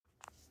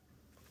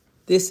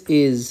This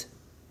is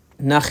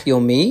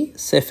Nachyomi,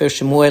 Sefer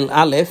Shmuel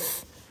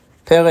Aleph,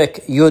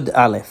 Perek Yud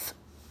Aleph.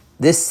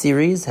 This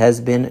series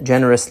has been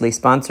generously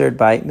sponsored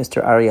by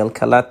Mr. Ariel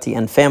Kalati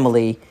and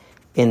family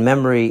in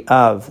memory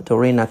of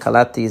Dorina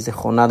Kalati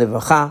Zichronah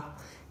Livracha,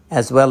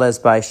 as well as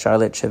by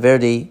Charlotte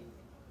Cheverdi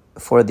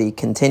for the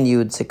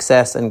continued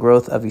success and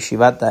growth of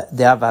Yeshivat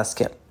De'av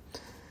Haskel.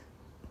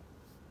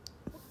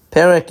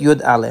 Perek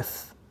Yud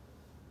Aleph.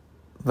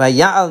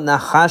 Vaya'al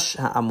Nachash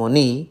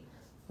ha'amoni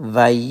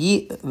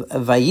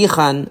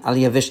Vayichan al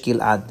Yavesh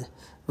Gilad.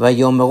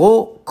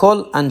 Vayomeru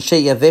kol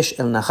anshe Yavesh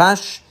el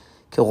Nachash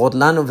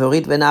kerodlanu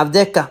v'orit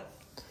v'na'avdeka.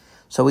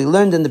 So we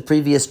learned in the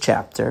previous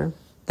chapter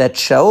that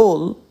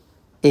Shaul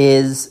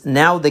is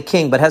now the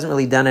king, but hasn't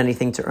really done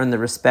anything to earn the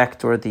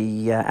respect or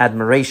the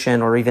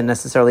admiration or even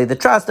necessarily the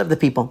trust of the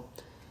people.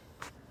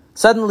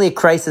 Suddenly a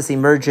crisis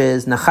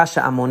emerges. Nachash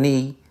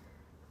ha'amoni,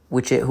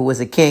 who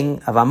was a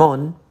king of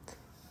Ammon,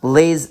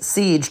 lays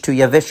siege to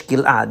Yavesh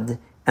Gilad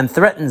and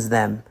threatens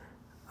them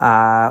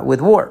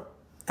with war.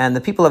 And the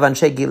people of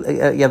Anshe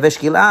Yavesh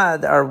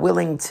Gilad are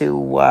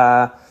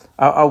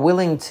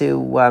willing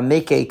to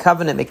make a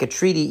covenant, make a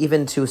treaty,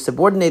 even to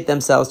subordinate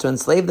themselves, to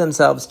enslave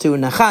themselves to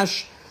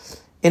Nachash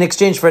in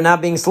exchange for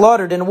not being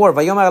slaughtered in war.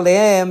 Vayomer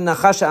alehem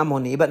Nachash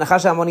ha'amoni, but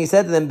Nachash ha'amoni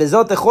said to them,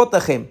 Bezot echot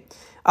lachem,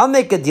 I'll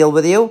make a deal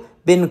with you.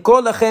 Bin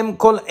kol lachem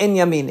kol en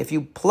yamin. If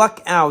you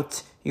pluck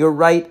out your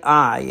right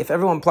eye, if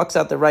everyone plucks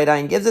out the right eye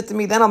and gives it to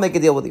me, then I'll make a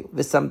deal with you.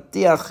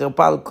 V'samtiach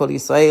chirpal kol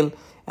Yisrael,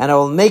 and I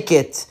will make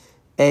it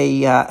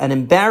an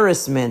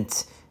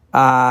embarrassment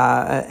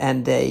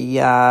and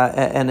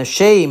a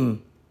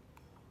shame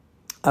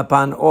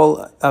upon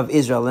all of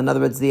Israel. In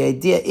other words, the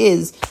idea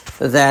is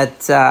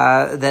that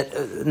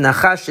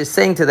Nachash is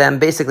saying to them,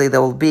 basically,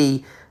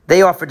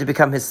 they offered to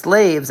become his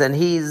slaves, and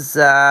he's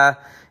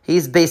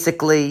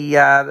basically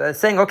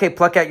saying, okay,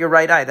 pluck out your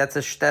right eye.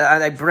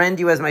 I brand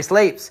you as my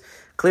slaves.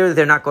 Clearly,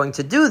 they're not going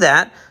to do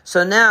that.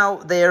 So now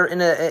they're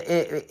in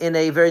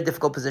a very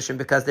difficult position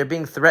because they're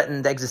being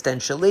threatened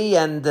existentially,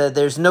 and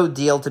there's no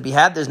deal to be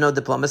had. There's no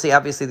diplomacy.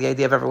 Obviously, the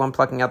idea of everyone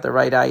plucking out their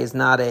right eye is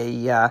not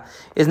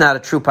a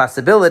true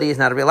possibility. Is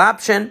not a real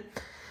option.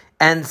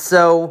 And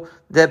so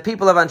the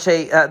people of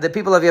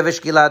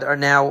Yavesh Gilad are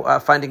now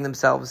finding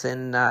themselves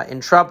in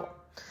trouble.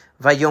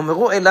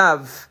 Vayomeru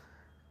elav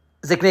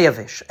Ziknei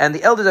Yavesh, and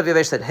the elders of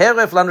Yavesh said,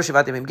 Heref lanu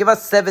shivat yamim, give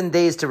us 7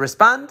 days to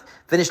respond.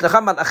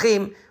 V'nishlacham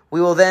malachim,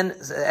 we will then,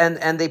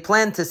 and they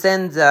plan to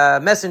send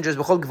messengers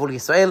b'chol gvul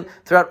Yisrael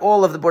throughout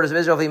all of the borders of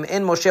Israel.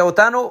 In Moshe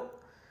otanu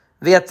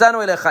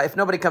v'yatzanu elecha. If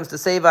nobody comes to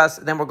save us,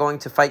 then we're going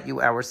to fight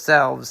you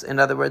ourselves. In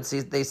other words,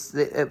 they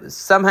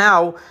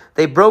somehow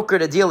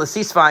brokered a deal, a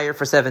ceasefire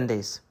for 7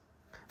 days.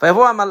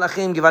 V'yavo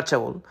malachim givat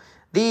Shaul.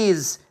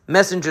 These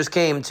messengers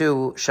came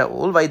to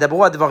Shaul.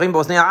 V'yidabru advarim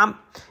b'oznei ha'am.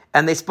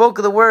 And they spoke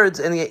the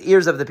words in the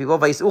ears of the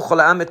people.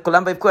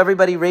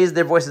 Everybody raised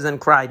their voices and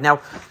cried.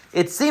 Now,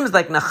 it seems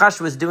like Nachash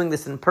was doing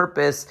this on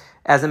purpose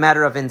as a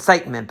matter of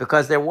incitement,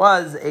 because there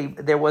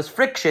was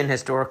friction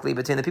historically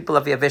between the people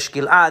of Yavesh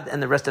Gilad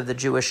and the rest of the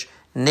Jewish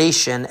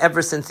nation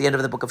ever since the end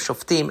of the book of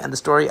Shoftim and the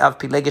story of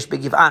Pilegesh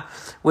Begiv'ah,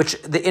 which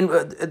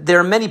there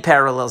are many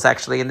parallels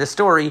actually in this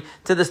story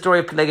to the story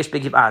of Pilegesh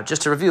Begiv'ah.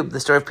 Just to review, the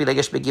story of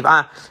Pilegesh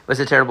Begiv'ah was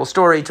a terrible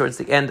story towards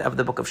the end of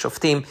the book of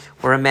Shoftim,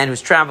 where a man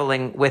who's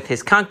traveling with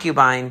his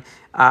concubine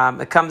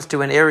comes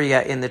to an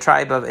area in the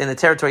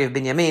territory of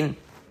Binyamin,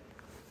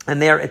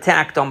 and they are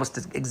attacked almost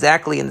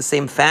exactly in the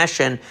same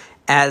fashion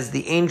as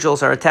the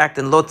angels are attacked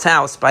in Lot's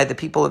house by the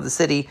people of the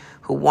city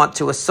who want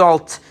to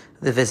assault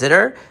the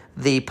visitor.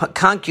 The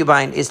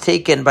concubine is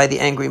taken by the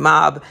angry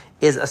mob,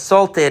 is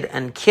assaulted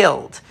and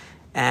killed,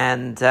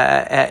 and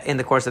in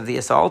the course of the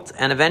assault,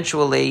 and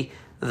eventually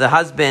the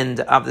husband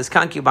of this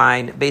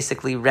concubine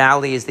basically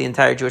rallies the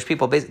entire Jewish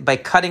people by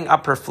cutting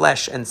up her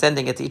flesh and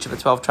sending it to each of the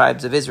 12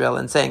 tribes of Israel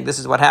and saying, this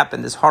is what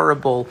happened, this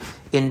horrible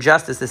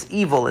injustice, this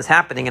evil is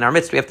happening in our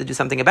midst, we have to do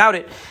something about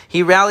it.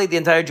 He rallied the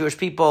entire Jewish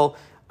people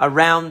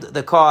around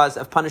the cause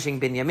of punishing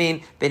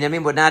Binyamin.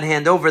 Binyamin would not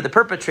hand over the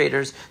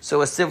perpetrators,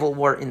 so a civil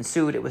war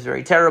ensued. It was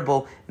very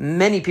terrible.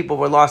 Many people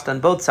were lost on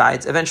both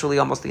sides. Eventually,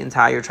 almost the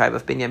entire tribe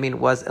of Binyamin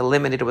was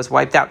eliminated, was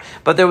wiped out.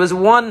 But there was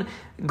one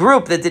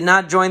group that did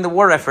not join the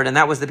war effort, and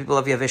that was the people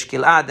of Yavesh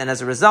Gilad. And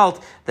as a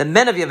result, the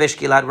men of Yavesh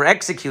Gilad were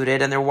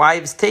executed and their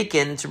wives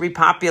taken to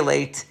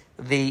repopulate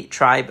the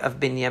tribe of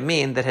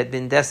Binyamin that had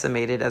been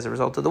decimated as a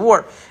result of the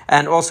war.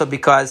 And also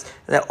because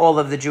the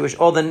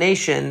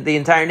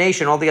entire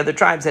nation, all the other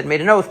tribes had made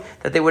an oath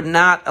that they would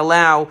not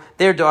allow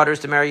their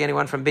daughters to marry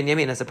anyone from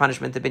Binyamin as a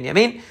punishment to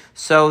Binyamin.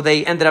 So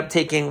they ended up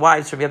taking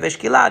wives from Yavesh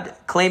Gilad,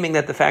 claiming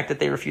that the fact that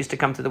they refused to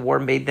come to the war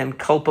made them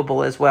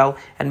culpable as well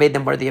and made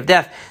them worthy of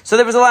death. So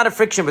there was a lot of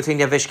friction between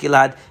Yavesh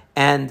Gilad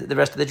and the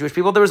rest of the Jewish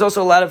people. There was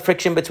also a lot of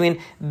friction between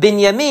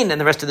Binyamin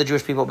and the rest of the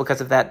Jewish people because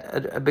of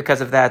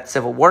that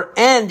civil war.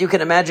 And you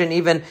can imagine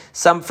even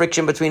some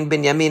friction between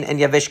Binyamin and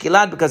Yavesh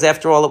Gilad, because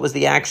after all, it was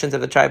the actions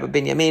of the tribe of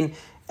Binyamin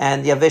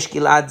and Yavesh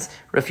Gilad's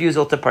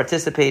refusal to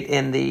participate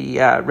in the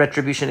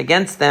retribution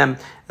against them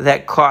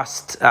that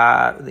cost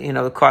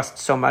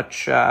so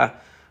much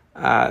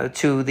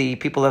to the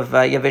people of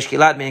Yavesh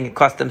Gilad, meaning it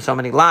cost them so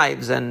many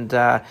lives and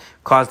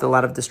caused a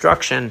lot of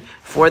destruction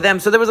for them.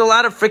 So there was a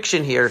lot of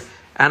friction here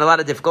and a lot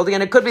of difficulty.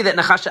 And it could be that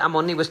Nachash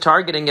Amoni was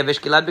targeting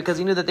Yavesh Gilad because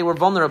he knew that they were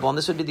vulnerable, and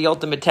this would be the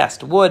ultimate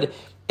test. Would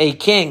a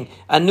king,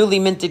 a newly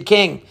minted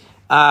king,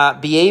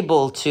 be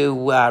able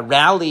to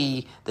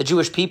rally the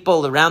Jewish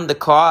people around the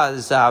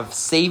cause of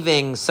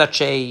saving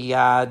such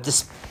a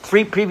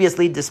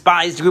previously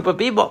despised group of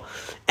people?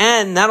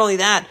 And not only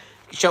that,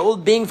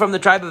 Shaul being from the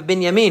tribe of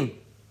Binyamin,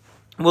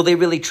 will they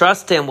really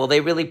trust him? Will they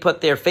really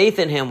put their faith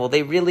in him? Will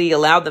they really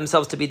allow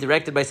themselves to be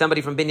directed by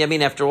somebody from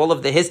Binyamin after all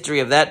of the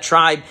history of that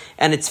tribe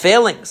and its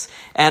failings?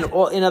 And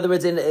in other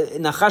words,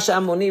 Nachash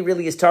Amoni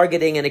really is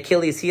targeting an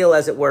Achilles heel,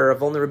 as it were, a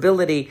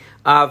vulnerability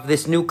of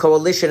this new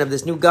coalition, of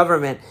this new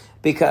government,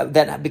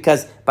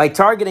 because by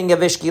targeting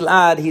Yavesh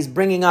Gilad, he's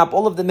bringing up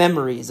all of the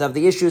memories of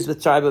the issues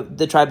with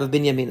the tribe of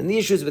Binyamin and the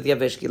issues with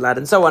Yavesh Gilad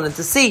and so on, and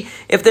to see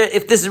if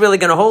this is really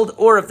going to hold,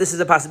 or if this is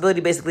a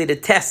possibility basically to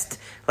test,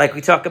 like we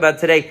talk about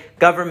today,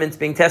 governments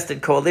being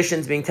tested,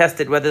 coalitions being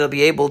tested, whether they'll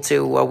be able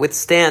to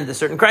withstand a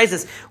certain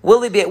crisis.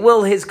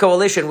 Will his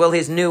coalition, will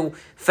his new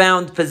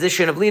found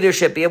position of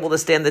leadership be able to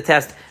stand the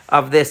test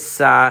of this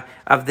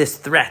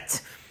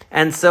threat?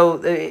 And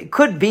so it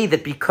could be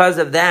that because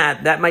of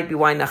that might be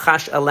why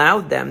Nachash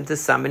allowed them to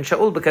summon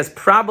Shaul, because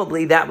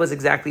probably that was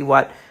exactly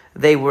what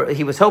he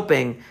was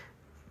hoping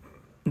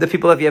the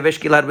people of Yavesh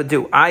Gilad would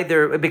do.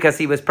 Either because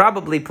he was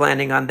probably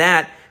planning on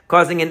that,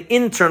 causing an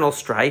internal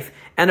strife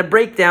and a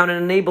breakdown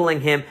and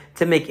enabling him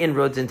to make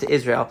inroads into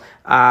Israel,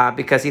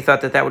 because he thought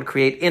that would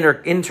create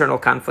internal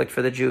conflict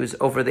for the Jews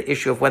over the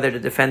issue of whether to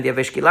defend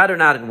Yavesh Gilad or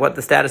not, and what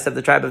the status of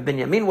the tribe of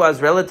Binyamin was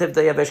relative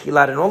to Yavesh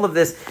Gilad, and all of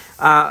this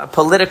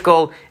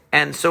political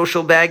and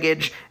social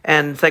baggage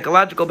and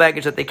psychological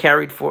baggage that they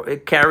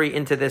carry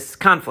into this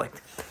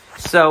conflict.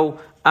 So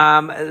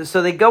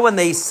they go and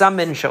they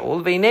summon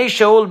Shaul.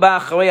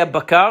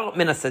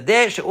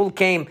 Shaul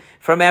came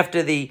from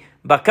after the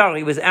Bakar.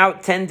 He was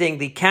out tending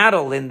the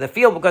cattle in the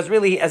field, because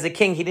really, as a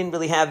king, he didn't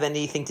really have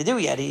anything to do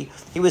yet. He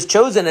was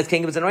chosen as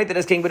king, he was anointed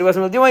as king, but he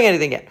wasn't really doing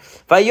anything yet.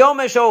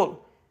 Shaul,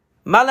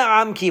 why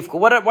are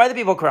the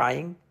people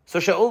crying? So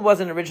Shaul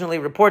wasn't originally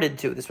reported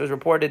to. This was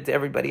reported to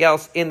everybody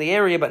else in the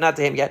area, but not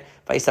to him yet.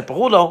 He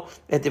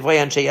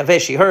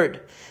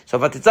heard. So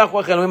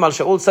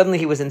Shaul, suddenly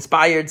he was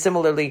inspired.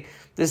 Similarly,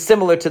 this is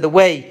similar to the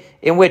way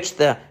in which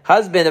the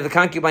husband of the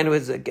concubine who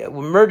was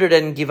murdered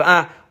in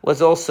Giv'ah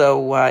was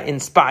also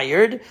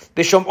inspired.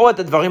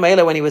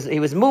 When he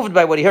was moved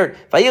by what he heard.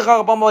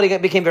 He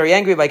became very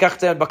angry.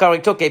 He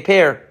took a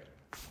pair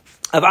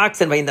of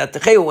oxen and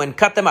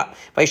cut them up.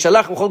 He sent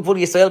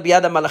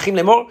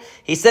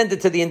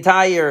it to the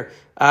entire,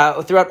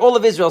 throughout all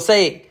of Israel,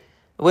 saying,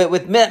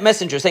 with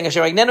messengers, saying,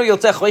 anybody who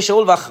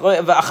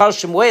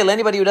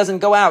doesn't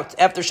go out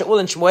after Shaul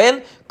and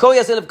Shmuel,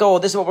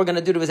 this is what we're going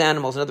to do to his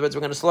animals. In other words,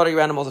 we're going to slaughter your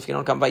animals if you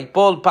don't come.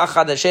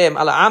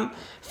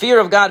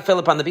 Fear of God fell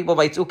upon the people,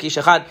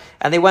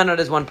 and they went out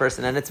as one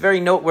person. And it's very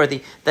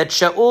noteworthy that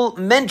Shaul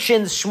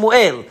mentions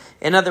Shmuel.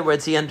 In other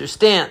words, he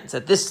understands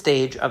at this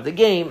stage of the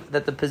game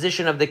that the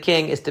position of the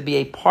king is to be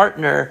a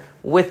partner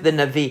with the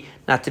Navi,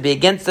 not to be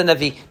against the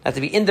Navi, not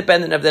to be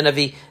independent of the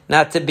Navi,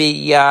 not to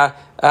be,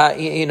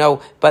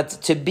 but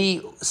to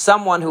be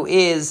someone who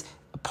is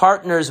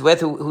partners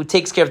with, who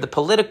takes care of the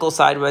political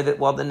side,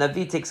 while the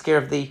Navi takes care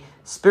of the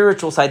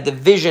spiritual side. The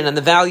vision and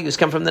the values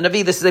come from the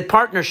Navi. This is a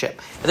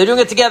partnership, and they're doing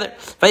it together.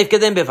 They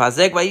ended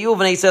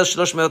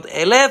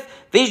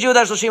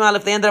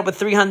up with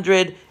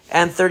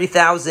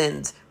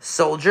 330,000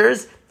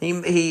 soldiers.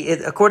 He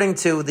according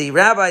to the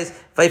rabbis,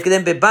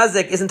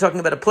 isn't talking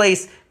about a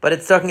place, but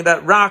it's talking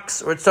about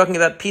rocks, or it's talking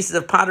about pieces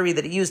of pottery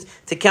that he used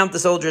to count the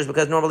soldiers,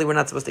 because normally we're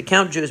not supposed to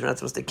count Jews, we're not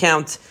supposed to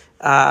count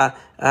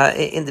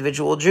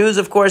individual Jews,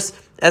 of course,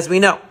 as we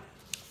know.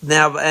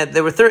 Now,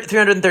 there were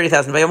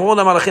 330,000.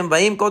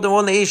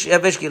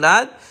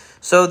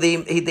 So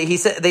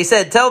they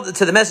said, tell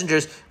to the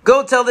messengers,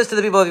 go tell this to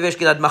the people of Yavesh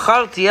Gilad.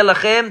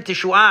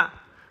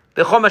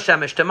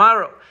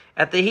 Tomorrow,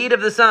 at the heat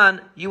of the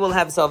sun, you will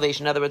have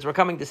salvation. In other words, we're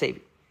coming to save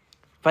you.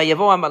 When they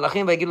were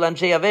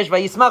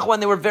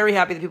very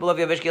happy, the people of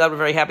Yavesh Gilad were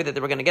very happy that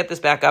they were going to get this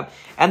back up,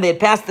 and they had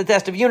passed the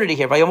test of unity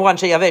here. So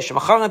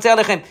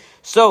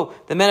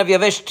the men of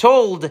Yavesh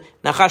told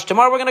Nachash,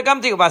 tomorrow we're going to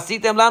come to you, and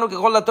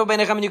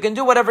you can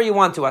do whatever you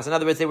want to us. In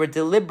other words, they were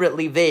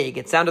deliberately vague.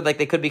 It sounded like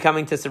they could be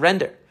coming to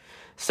surrender.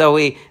 So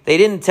they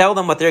didn't tell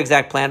them what their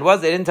exact plan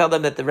was. They didn't tell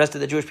them that the rest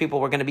of the Jewish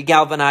people were going to be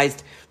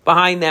galvanized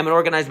behind them and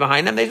organized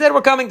behind them. They said,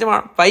 we're coming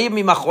tomorrow.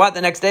 The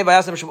next day,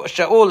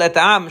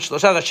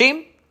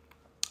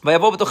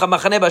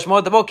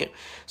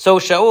 so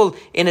Shaul,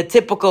 in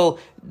typical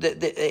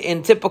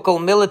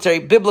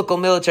biblical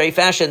military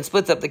fashion,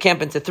 splits up the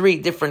camp into 3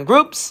 different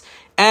groups,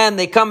 and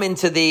they come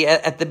into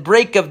at the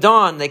break of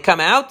dawn, they come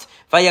out,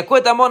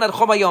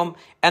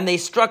 and they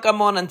struck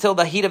Ammon until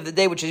the heat of the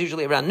day, which is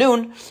usually around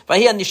noon.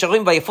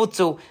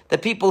 The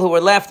people who were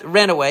left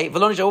ran away.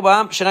 There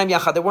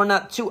were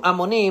not 2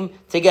 Ammonim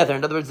together.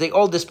 In other words, they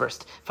all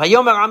dispersed.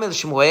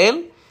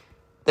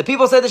 The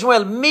people said to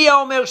Shmuel, Mi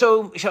omer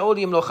Shaul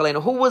yimloch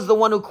aleinu. Who was the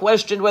one who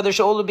questioned whether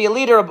Shaul would be a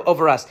leader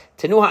over us?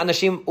 Tenu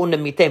ha'anashim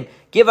unamitem.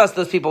 Give us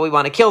those people, we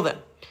want to kill them.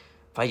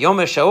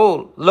 Vayomer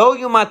Shaul, lo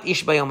yumat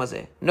ish bayom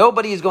hazeh.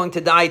 Nobody is going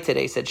to die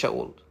today, said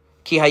Shaul.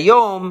 Ki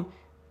hayom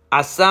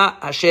asa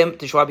Hashem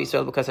teshua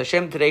b'Yisrael, because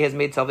Hashem today has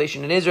made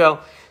salvation in Israel.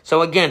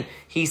 So again,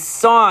 he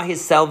saw his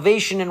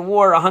salvation in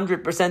war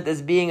 100%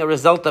 as being a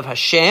result of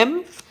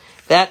Hashem.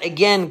 That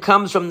again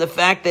comes from the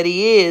fact that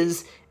he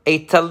is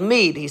a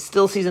Talmid. He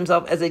still sees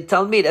himself as a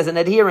Talmid, as an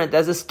adherent,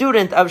 as a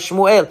student of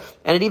Shmuel.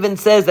 And it even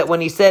says that when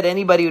he said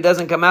anybody who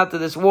doesn't come out to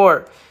this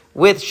war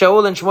with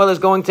Shaul and Shmuel is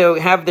going to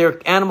have their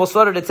animals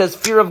slaughtered, it says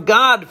fear of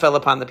God fell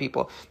upon the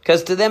people.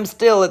 Because to them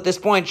still at this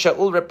point,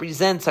 Shaul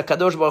represents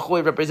HaKadosh Baruch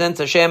Hu, represents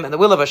Hashem and the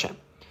will of Hashem.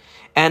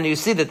 And you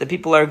see that the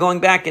people are going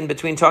back in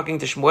between talking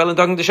to Shmuel and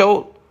talking to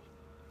Shaul.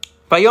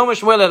 Vayom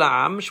Shmuel el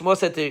ha'am, Shmuel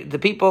said to the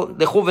people,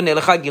 Lechu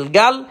v'nelecha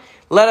Gilgal,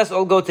 let us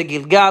all go to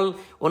Gilgal,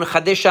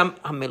 u'nechadesham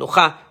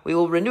ha'melucha. We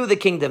will renew the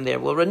kingdom there.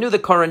 We'll renew the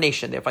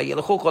coronation there.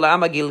 Vayelechu kol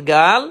ha'am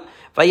Gilgal,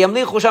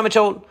 vayamlichu sham et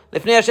Shaul.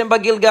 Lefnei Hashem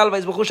ba'Gilgal,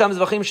 vayizbechu sham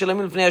zvachim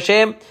shelamim lefnei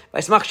Hashem,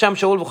 vayismach sham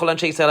Shaul v'chol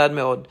anshe Yisrael ad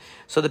me'od.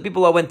 So the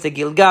people all went to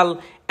Gilgal,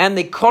 and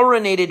they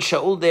coronated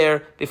Shaul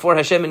there before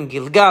Hashem in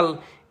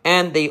Gilgal,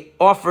 and they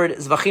offered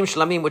zvachim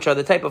shlamim, which are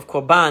the type of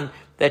korban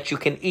that you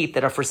can eat,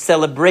 that are for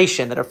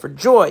celebration, that are for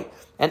joy.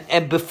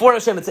 And before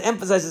Hashem, it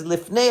emphasizes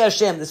Lifnei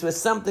Hashem. This was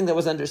something that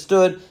was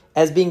understood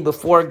as being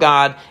before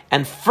God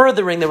and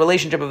furthering the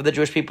relationship of the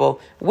Jewish people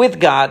with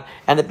God.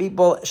 And the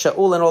people,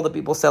 Shaul and all the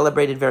people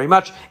celebrated very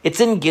much. It's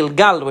in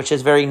Gilgal, which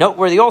is very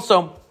noteworthy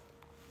also,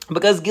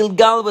 because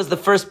Gilgal was the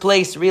first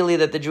place, really,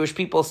 that the Jewish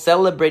people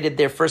celebrated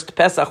their first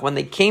Pesach when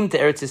they came to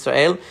Eretz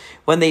Yisrael.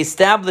 When they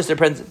established their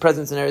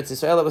presence in Eretz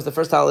Yisrael, it was the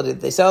first holiday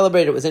that they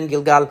celebrated. It was in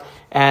Gilgal,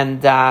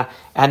 and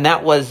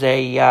that was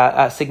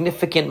a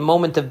significant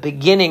moment of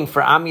beginning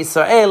for Am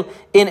Yisrael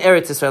in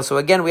Eretz Yisrael. So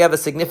again, we have a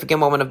significant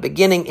moment of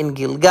beginning in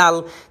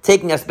Gilgal,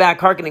 taking us back,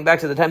 hearkening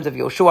back to the times of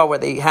Yoshua, where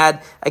they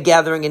had a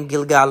gathering in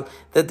Gilgal,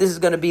 that this is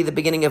going to be the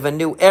beginning of a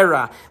new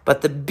era.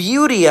 But the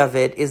beauty of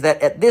it is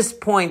that at this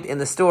point in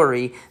the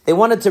story, they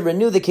wanted to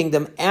renew the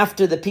kingdom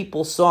after the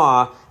people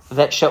saw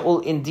that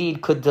Shaul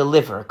indeed could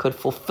deliver, could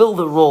fulfill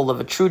the role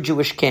of a true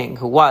Jewish king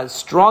who was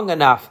strong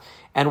enough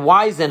and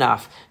wise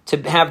enough to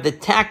have the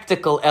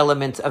tactical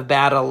elements of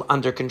battle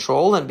under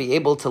control and be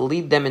able to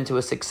lead them into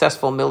a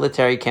successful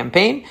military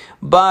campaign,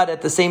 but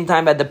at the same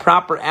time had the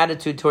proper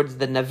attitude towards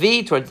the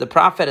Navi, towards the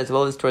prophet, as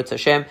well as towards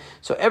Hashem.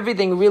 So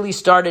everything really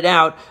started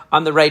out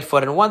on the right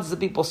foot. And once the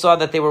people saw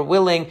that they were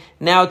willing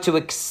now to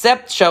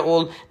accept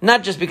Shaul,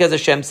 not just because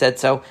Hashem said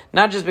so,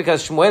 not just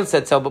because Shmuel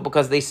said so, but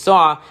because they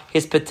saw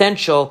his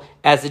potential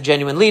as a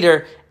genuine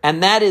leader.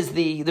 And that is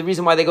the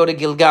reason why they go to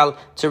Gilgal,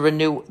 to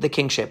renew the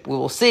kingship. We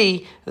will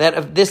see that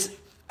of this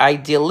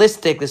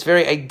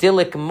very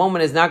idyllic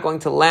moment is not going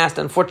to last,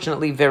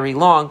 unfortunately, very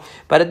long.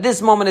 But at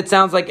this moment, it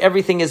sounds like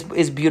everything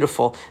is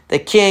beautiful. The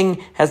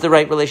king has the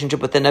right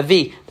relationship with the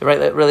Navi, the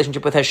right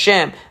relationship with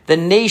Hashem. The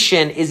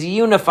nation is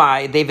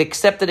unified. They've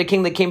accepted a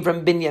king that came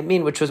from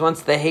Binyamin, which was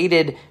once the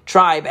hated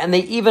tribe. And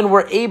they even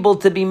were able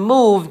to be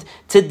moved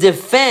to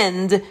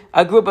defend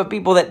a group of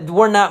people that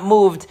were not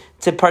moved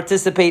to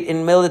participate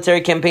in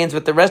military campaigns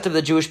with the rest of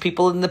the Jewish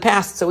people in the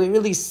past. So we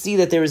really see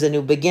that there is a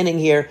new beginning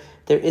here.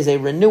 There is a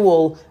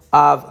renewal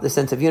of the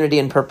sense of unity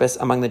and purpose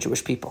among the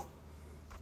Jewish people.